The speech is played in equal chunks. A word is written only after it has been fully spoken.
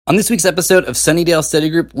On this week's episode of Sunnydale Study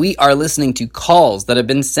Group, we are listening to calls that have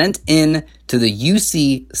been sent in to the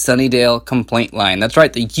UC Sunnydale complaint line. That's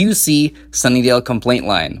right, the UC Sunnydale complaint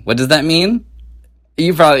line. What does that mean?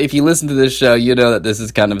 You probably, if you listen to this show, you know that this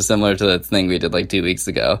is kind of similar to that thing we did like 2 weeks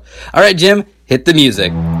ago. All right, Jim, hit the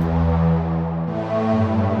music.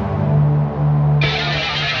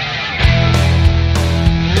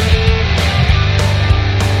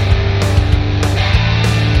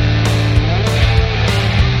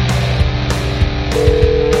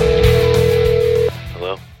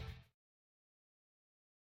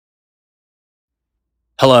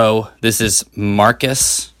 Hello, this is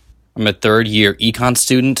Marcus. I'm a third-year econ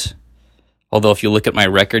student. Although if you look at my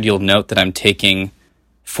record, you'll note that I'm taking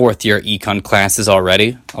fourth-year econ classes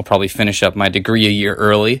already. I'll probably finish up my degree a year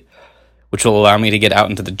early, which will allow me to get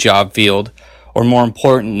out into the job field, or more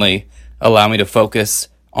importantly, allow me to focus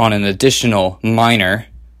on an additional minor.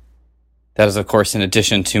 That is, of course, in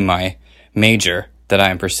addition to my major that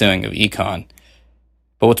I am pursuing of econ.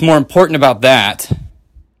 But what's more important about that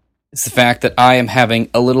is the fact that I am having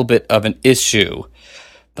a little bit of an issue.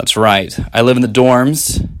 That's right. I live in the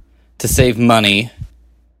dorms to save money.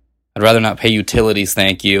 I'd rather not pay utilities,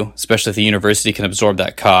 thank you, especially if the university can absorb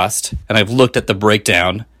that cost. And I've looked at the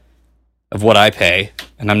breakdown of what I pay,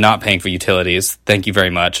 and I'm not paying for utilities. Thank you very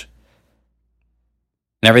much.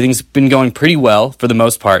 And everything's been going pretty well for the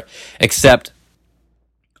most part, except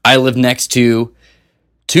I live next to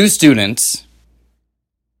two students,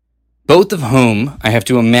 both of whom, I have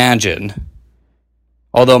to imagine,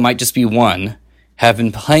 although it might just be one, have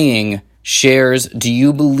been playing Cher's Do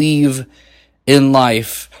You Believe in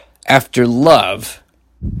Life After Love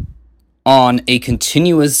on a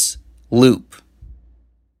continuous loop.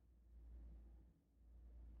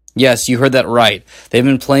 Yes, you heard that right. They've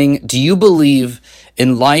been playing Do You Believe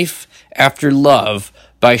in Life After Love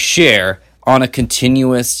by Cher on a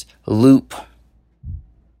continuous loop,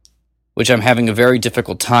 which I'm having a very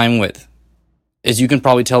difficult time with. As you can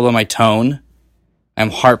probably tell by my tone, I'm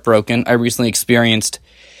heartbroken. I recently experienced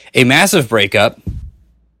a massive breakup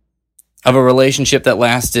of a relationship that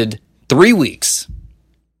lasted 3 weeks.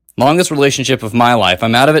 Longest relationship of my life.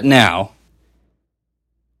 I'm out of it now.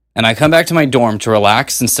 And I come back to my dorm to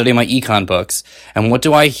relax and study my econ books. And what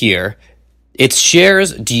do I hear? It's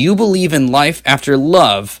Cher's Do You Believe in Life After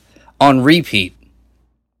Love on repeat.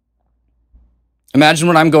 Imagine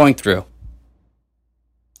what I'm going through.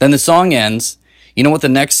 Then the song ends. You know what the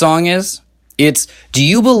next song is? It's Do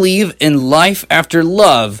You Believe in Life After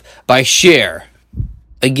Love by Cher.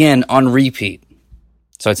 Again, on repeat.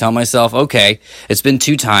 So I tell myself, okay, it's been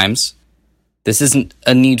 2 times. This isn't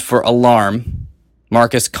a need for alarm.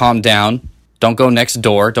 Marcus, calm down. Don't go next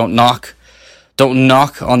door. Don't knock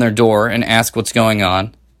on their door and ask what's going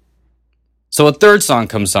on. So a third song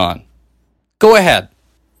comes on. Go ahead.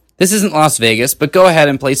 This isn't Las Vegas, but go ahead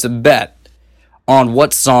and place a bet on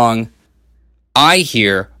what song I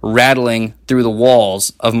hear rattling through the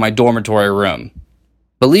walls of my dormitory room.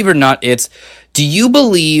 Believe it or not, it's Do You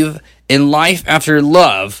Believe in Life After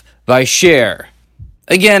Love by Cher.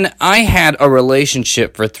 Again, I had a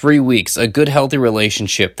relationship for 3 weeks, a good, healthy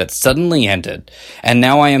relationship that suddenly ended, and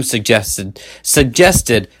now I am subjected to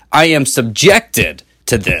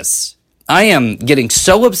this. I am getting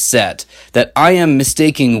so upset that I am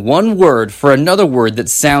mistaking one word for another word that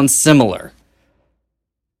sounds similar.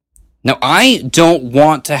 Now, I don't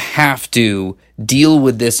want to have to deal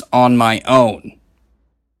with this on my own.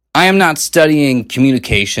 I am not studying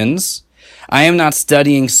communications. I am not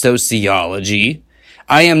studying sociology.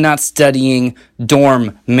 I am not studying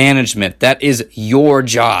dorm management. That is your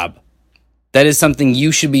job. That is something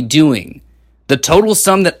you should be doing. The total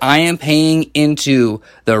sum that I am paying into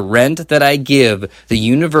the rent that I give the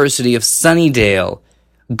University of Sunnydale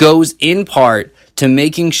goes in part to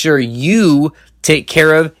making sure you take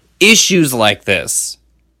care of issues like this.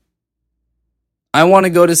 I want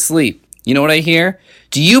to go to sleep. You know what I hear?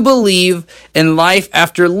 Do You Believe in Life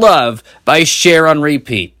After Love by Cher on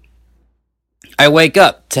repeat. I wake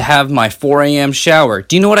up to have my 4 a.m. shower.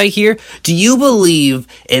 Do you know what I hear? Do You Believe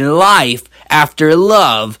in Life After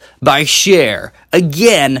Love by Cher,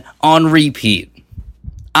 again on repeat.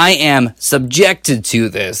 I am subjected to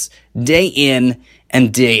this day in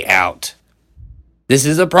and day out. This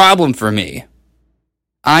is a problem for me.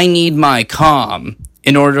 I need my calm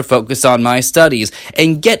in order to focus on my studies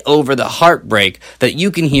and get over the heartbreak that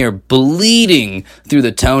you can hear bleeding through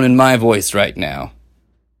the tone in my voice right now.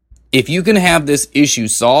 If you can have this issue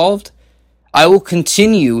solved, I will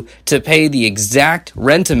continue to pay the exact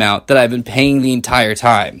rent amount that I've been paying the entire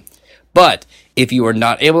time. But if you are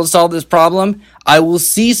not able to solve this problem, I will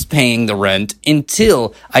cease paying the rent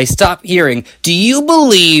until I stop hearing "Do you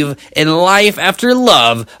believe in life after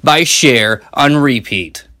love" by Cher on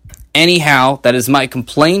repeat. Anyhow, that is my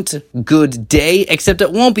complaint. Good day, except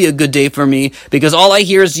it won't be a good day for me because all I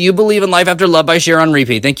hear is "Do you believe in life after love" by Cher on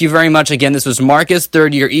repeat. Thank you very much. Again, this was Marcus,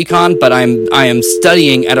 third year econ, but I am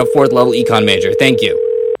studying at a fourth level econ major. Thank you.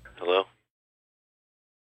 Hello?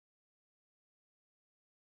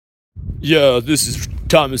 Yeah, this is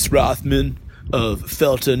Thomas Rothman of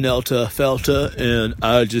Felta Nelta Felta, and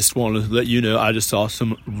I just want to let you know I just saw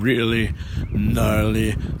some really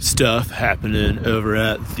gnarly stuff happening over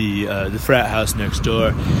at the frat house next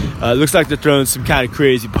door. It looks like they're throwing some kind of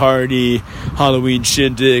crazy party, Halloween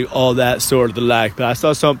shindig, all that sort of the like. But I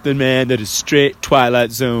saw something, man, that is straight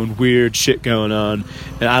Twilight Zone weird shit going on,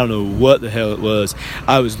 and I don't know what the hell it was.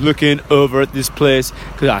 I was looking over at this place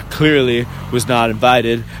because I clearly was not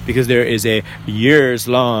invited because there is a years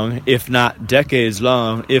long, if not decades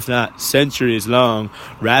long, if not centuries long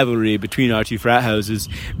rivalry between our two frat houses.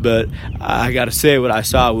 But I gotta say, what I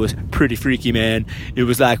saw was pretty freaky, man. It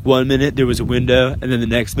was like 1 minute there was a window, and then the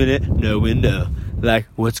next minute no window. Like,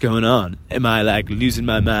 what's going on? Am I like losing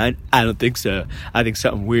my mind? I don't think so. I think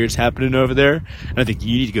something weird's happening over there, and I think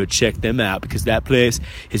you need to go check them out because that place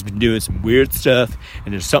has been doing some weird stuff,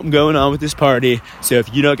 and there's something going on with this party. So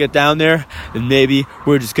if you don't get down there, then maybe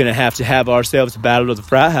we're just gonna have to have ourselves a battle of the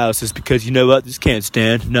frat houses because you know what? This can't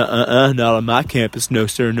stand. Not on my campus. No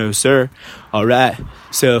sir, no sir. All right.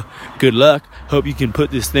 So good luck. Hope you can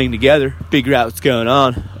put this thing together. Figure out what's going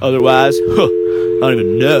on. Otherwise, I don't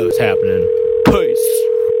even know what's happening. Peace.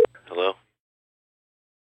 Hello?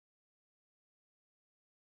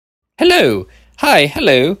 Hello. Hi,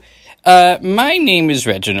 hello. My name is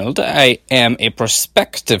Reginald. I am a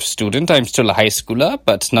prospective student. I'm still a high schooler,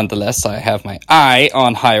 but nonetheless, I have my eye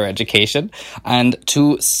on higher education. And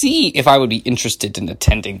to see if I would be interested in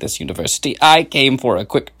attending this university, I came for a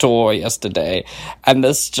quick tour yesterday, and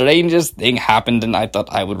the strangest thing happened, and I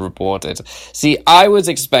thought I would report it. See, I was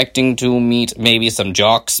expecting to meet maybe some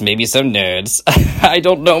jocks, maybe some nerds. I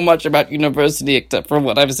don't know much about university except for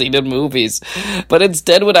what I've seen in movies. But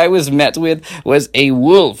instead, what I was met with was a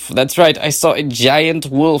wolf. That's right, I saw a giant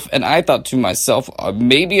wolf, and I thought to myself,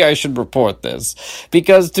 maybe I should report this.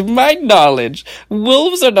 Because to my knowledge,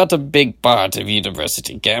 wolves are not a big part of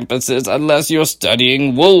university campuses unless you're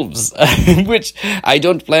studying wolves. Which, I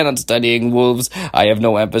don't plan on studying wolves. I have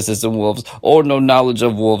no emphasis on wolves, or no knowledge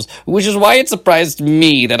of wolves, which is why it surprised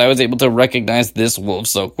me that I was able to recognize this wolf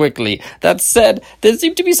so quickly. That said, there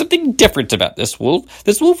seemed to be something different about this wolf.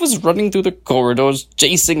 This wolf was running through the corridors,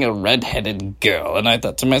 chasing a red-headed girl, and I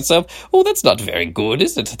thought to myself, oh, that's not very good,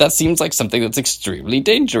 is it? That seems like something that's extremely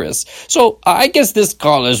dangerous. So, I guess this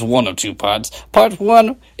call is one of two parts. Part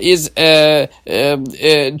one is, to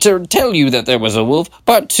tell you that there was a wolf.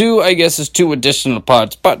 Part two, I guess, is two additional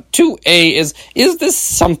parts. Part 2A is this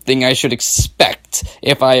something I should expect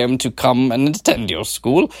if I am to come and attend your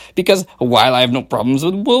school? Because while I have no problems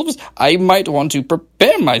with wolves, I might want to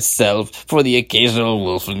prepare myself for the occasional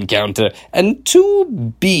wolf encounter. And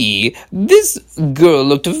 2B, this girl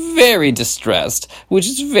looked very distressed, which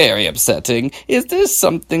is very upsetting. Is there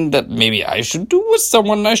something that maybe I should do with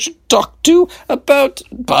someone I should talk to about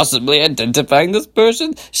possibly identifying this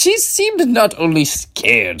person? She seemed not only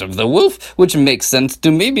scared of the wolf, which makes sense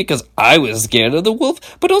to me because I was scared of the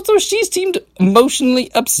wolf, but also she seemed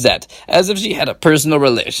emotionally upset, as if she had a personal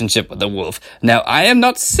relationship with the wolf. Now, I am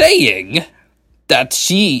not saying that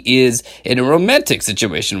she is in a romantic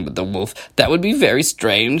situation with the wolf. That would be very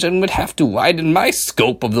strange and would have to widen my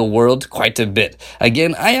scope of the world quite a bit.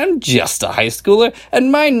 Again, I am just a high schooler,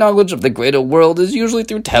 and my knowledge of the greater world is usually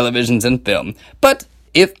through televisions and film. But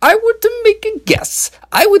if I were to make a guess,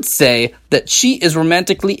 I would say that she is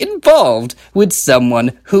romantically involved with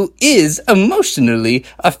someone who is emotionally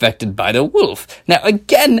affected by the wolf. Now,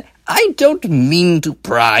 again, I don't mean to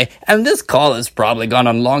pry, and this call has probably gone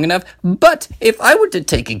on long enough, but if I were to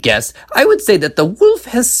take a guess, I would say that the wolf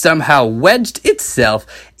has somehow wedged itself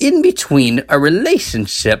in between a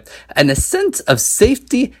relationship and a sense of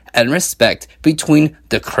safety and respect between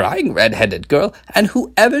the crying red-headed girl and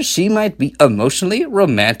whoever she might be emotionally,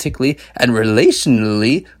 romantically, and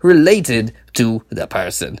relationally related to the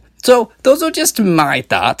person. So, those are just my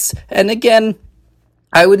thoughts, and again,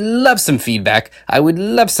 I would love some feedback, I would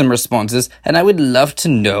love some responses, and I would love to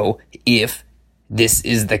know if this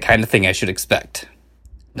is the kind of thing I should expect.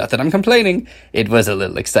 Not that I'm complaining. It was a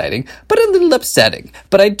little exciting, but a little upsetting.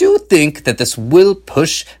 But I do think that this will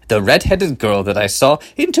push the red-headed girl that I saw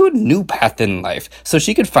into a new path in life, so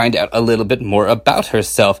she could find out a little bit more about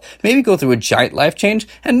herself, maybe go through a giant life change,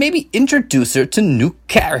 and maybe introduce her to new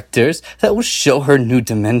characters that will show her new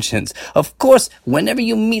dimensions. Of course, whenever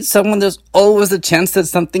you meet someone, there's always a chance that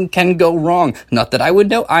something can go wrong. Not that I would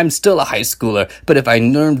know, I'm still a high schooler, but if I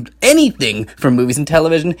learned anything from movies and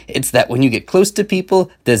television, it's that when you get close to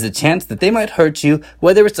people, there's a chance that they might hurt you,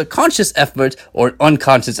 whether it's a conscious effort or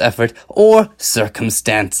unconscious effort or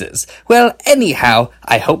circumstances. Well, anyhow,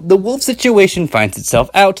 I hope the wolf situation finds itself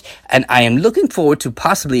out, and I am looking forward to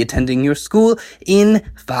possibly attending your school in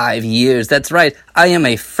 5 years. That's right, I am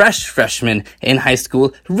a freshman in high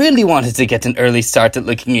school, really wanted to get an early start at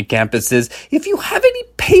looking at campuses. If you have any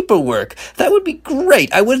paperwork, that would be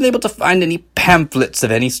great. I wasn't able to find any pamphlets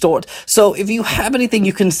of any sort, so if you have anything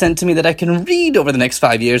you can send to me that I can read over the next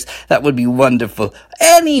 5 years, that would be wonderful.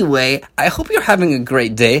 Anyway, I hope you're having a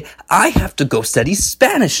great day. I have to go study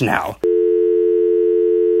Spanish now.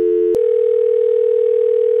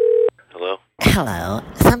 Hello? Hello.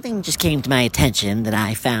 Something just came to my attention that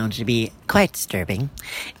I found to be quite disturbing.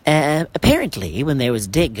 Apparently, when there was a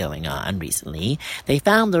dig going on recently, they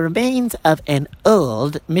found the remains of an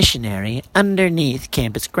old missionary underneath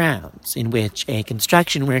campus grounds, in which a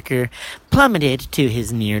construction worker plummeted to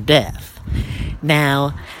his near death.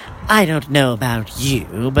 Now, I don't know about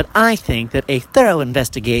you, but I think that a thorough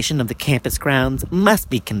investigation of the campus grounds must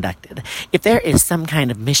be conducted. If there is some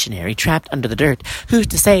kind of missionary trapped under the dirt, who's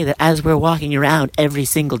to say that as we're walking around every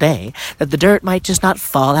single day, that the dirt might just not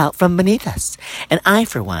fall out from beneath us? And I,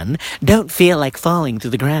 for one, don't feel like falling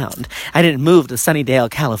through the ground. I didn't move to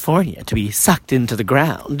Sunnydale, California to be sucked into the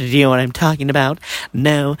ground. Do you know what I'm talking about?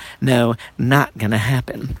 No, not gonna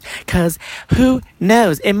happen. 'Cause who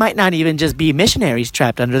knows? It might not even just be missionaries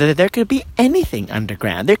trapped under there. There could be anything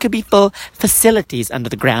underground. There could be full facilities under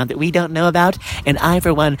the ground that we don't know about, and I,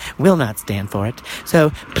 for one, will not stand for it.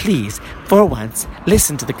 So please, for once,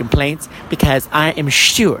 listen to the complaints, because I am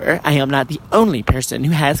sure I am not the only person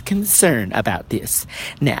who has concern about this.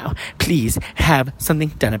 Now, please have something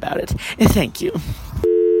done about it. Thank you.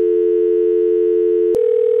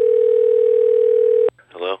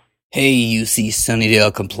 Hello? Hey, UC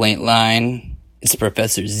Sunnydale complaint line. It's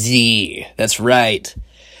Professor Z. That's right.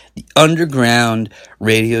 The underground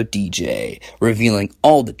radio DJ, revealing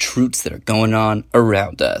all the truths that are going on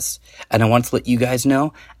around us. And I want to let you guys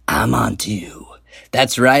know, I'm on to you.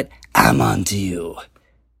 That's right, I'm on to you.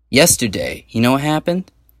 Yesterday, you know what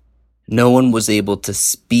happened? No one was able to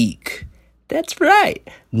speak. That's right,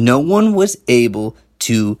 no one was able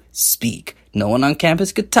to speak. No one on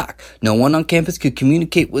campus could talk. No one on campus could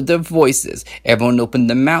communicate with their voices. Everyone opened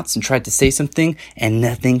their mouths and tried to say something, and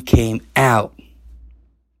nothing came out.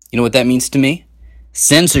 You know what that means to me?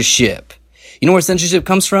 Censorship. You know where censorship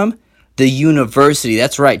comes from? The university.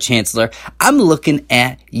 That's right, Chancellor. I'm looking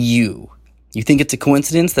at you. You think it's a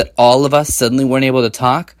coincidence that all of us suddenly weren't able to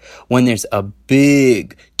talk when there's a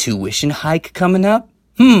big tuition hike coming up?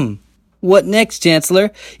 What next,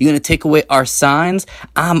 Chancellor? You gonna take away our signs?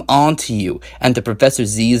 I'm on to you, and the Professor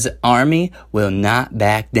Z's army will not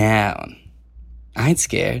back down. I ain't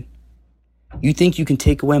scared. You think you can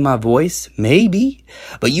take away my voice? Maybe.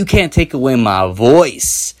 But you can't take away my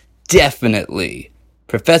voice. Definitely.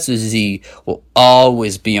 Professor Z will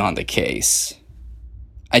always be on the case.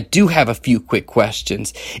 I do have a few quick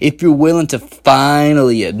questions. If you're willing to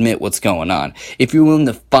finally admit what's going on, if you're willing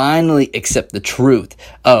to finally accept the truth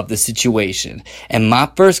of the situation. And my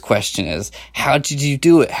first question is, how did you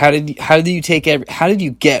do it? How did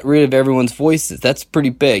you get rid of everyone's voices? That's pretty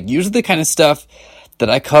big. Usually the kind of stuff that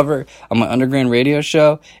I cover on my underground radio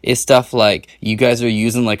show is stuff like you guys are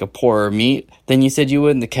using like a poorer meat than you said you would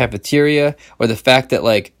in the cafeteria, or the fact that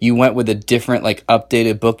like you went with a different like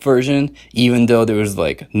updated book version even though there was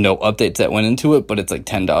like no updates that went into it, but it's like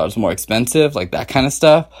 $10 more expensive, like that kind of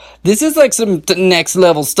stuff. This is like some next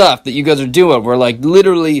level stuff that you guys are doing where like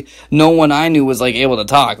literally no one I knew was like able to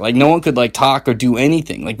talk. Like no one could like talk or do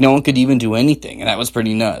anything. Like no one could even do anything, and that was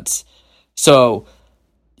pretty nuts. So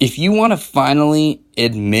if you want to finally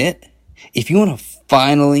admit, if you want to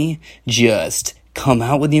finally just come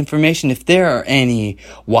out with the information, if there are any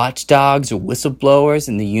watchdogs or whistleblowers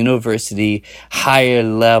in the university, higher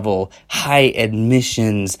level, high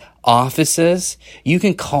admissions offices, you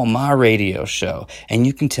can call my radio show and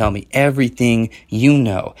you can tell me everything you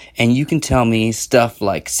know. And you can tell me stuff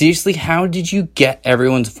like, seriously, how did you get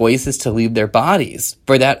everyone's voices to leave their bodies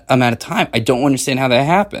for that amount of time? I don't understand how that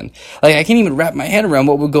happened. Like, I can't even wrap my head around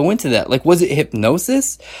what would go into that. Like, was it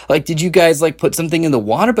hypnosis? Like, did you guys, like, put something in the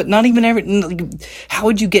water? But not even how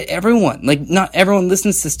would you get everyone? Like, not everyone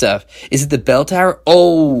listens to stuff. Is it the bell tower?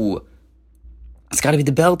 Oh, it's gotta be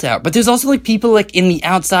the bell tower. But there's also, like, people, like, in the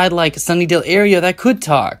outside, like, Sunnydale area that could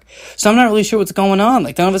talk. So I'm not really sure what's going on.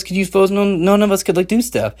 Like, none of us could use phones. None of us could, like, do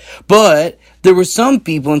stuff. But there were some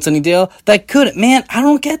people in Sunnydale that couldn't. Man, I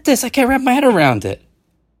don't get this. I can't wrap my head around it.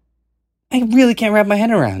 I really can't wrap my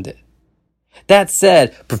head around it. That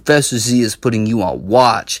said, Professor Z is putting you on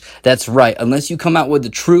watch. That's right. Unless you come out with the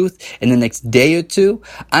truth in the next day or two,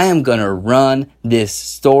 I am gonna run this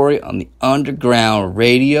story on the underground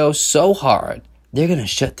radio so hard, they're going to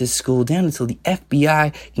shut this school down until the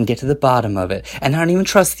FBI can get to the bottom of it. And I don't even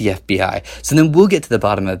trust the FBI. So then we'll get to the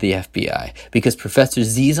bottom of the FBI. Because Professor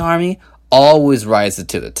Z's army always rises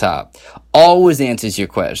to the top. Always answers your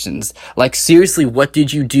questions. Like, seriously, what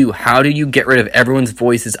did you do? How did you get rid of everyone's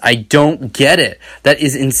voices? I don't get it. That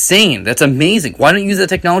is insane. That's amazing. Why don't you use that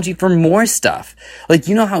technology for more stuff? Like,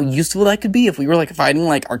 you know how useful that could be if we were, like, fighting,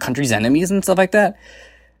 like, our country's enemies and stuff like that?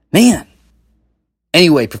 Man.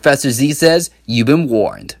 Anyway, Professor Z says, you've been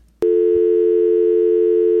warned.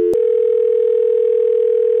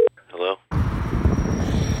 Hello?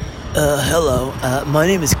 Hello. My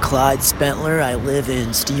name is Clyde Spentler. I live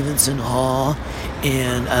in Stevenson Hall,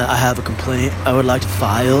 and I have a complaint I would like to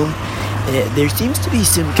file. There seems to be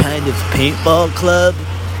some kind of paintball club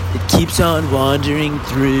that keeps on wandering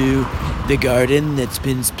through the garden that's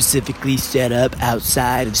been specifically set up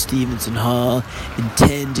outside of Stevenson Hall,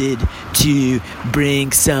 intended to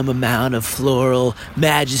bring some amount of floral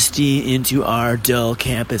majesty into our dull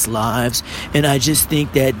campus lives. And I just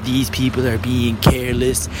think that these people are being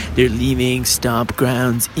careless. They're leaving stomp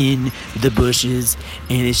grounds in the bushes,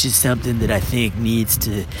 and it's just something that I think needs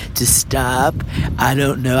to stop. I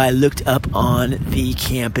don't know. I looked up on the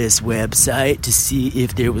campus website to see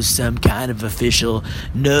if there was some kind of official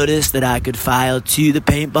notice that I could file to the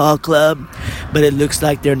paintball club, but it looks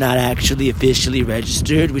like they're not actually officially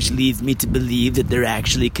registered, which leads me to believe that they're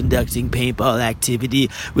actually conducting paintball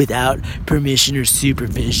activity without permission or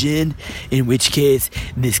supervision, in which case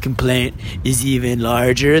this complaint is even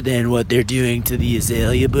larger than what they're doing to the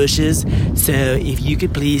azalea bushes. So if you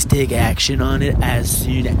could please take action on it as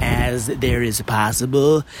soon as there is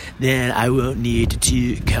possible, then I won't need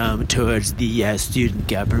to come towards the student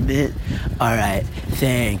government. Alright,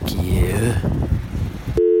 thank you.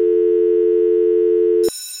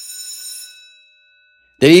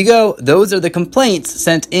 There you go. Those are the complaints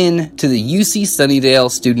sent in to the UC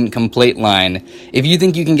Sunnydale student complaint line. If you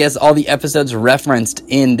think you can guess all the episodes referenced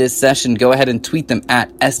in this session, go ahead and tweet them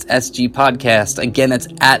at SSG Podcast. Again, that's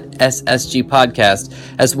at SSG Podcast,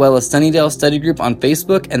 as well as Sunnydale Study Group on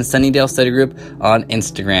Facebook and Sunnydale Study Group on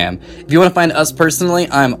Instagram. If you want to find us personally,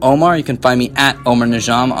 I'm Omar. You can find me at Omar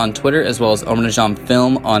Najam on Twitter, as well as Omar Najam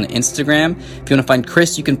Film on Instagram. If you want to find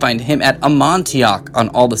Chris, you can find him at Amontiok on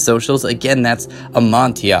all the socials. Again, that's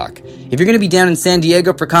Amontiok. If you're going to be down in San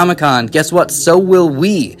Diego for Comic-Con, guess what? So will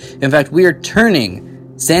we. In fact, we are turning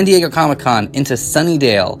San Diego Comic-Con into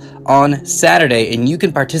Sunnydale on Saturday, and you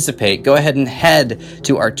can participate. Go ahead and head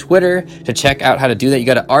to our Twitter to check out how to do that. You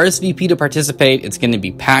got to RSVP to participate. It's going to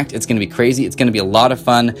be packed. It's going to be crazy. It's going to be a lot of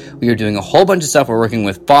fun. We are doing a whole bunch of stuff. We're working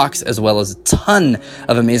with Fox as well as a ton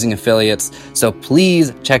of amazing affiliates. So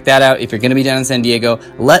please check that out. If you're going to be down in San Diego,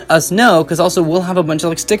 let us know, because also we'll have a bunch of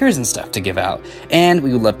like stickers and stuff to give out. And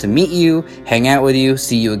we would love to meet you, hang out with you,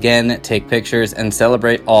 see you again, take pictures, and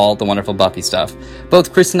celebrate all the wonderful Buffy stuff.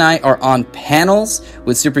 Both Chris and I are on panels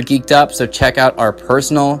with Super Geeked Up, so check out our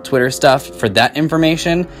personal Twitter stuff for that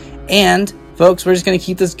information. And folks, we're just going to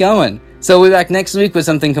keep this going. So we'll be back next week with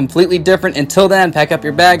something completely different. Until then, pack up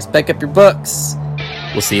your bags, pack up your books.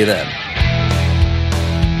 We'll see you then.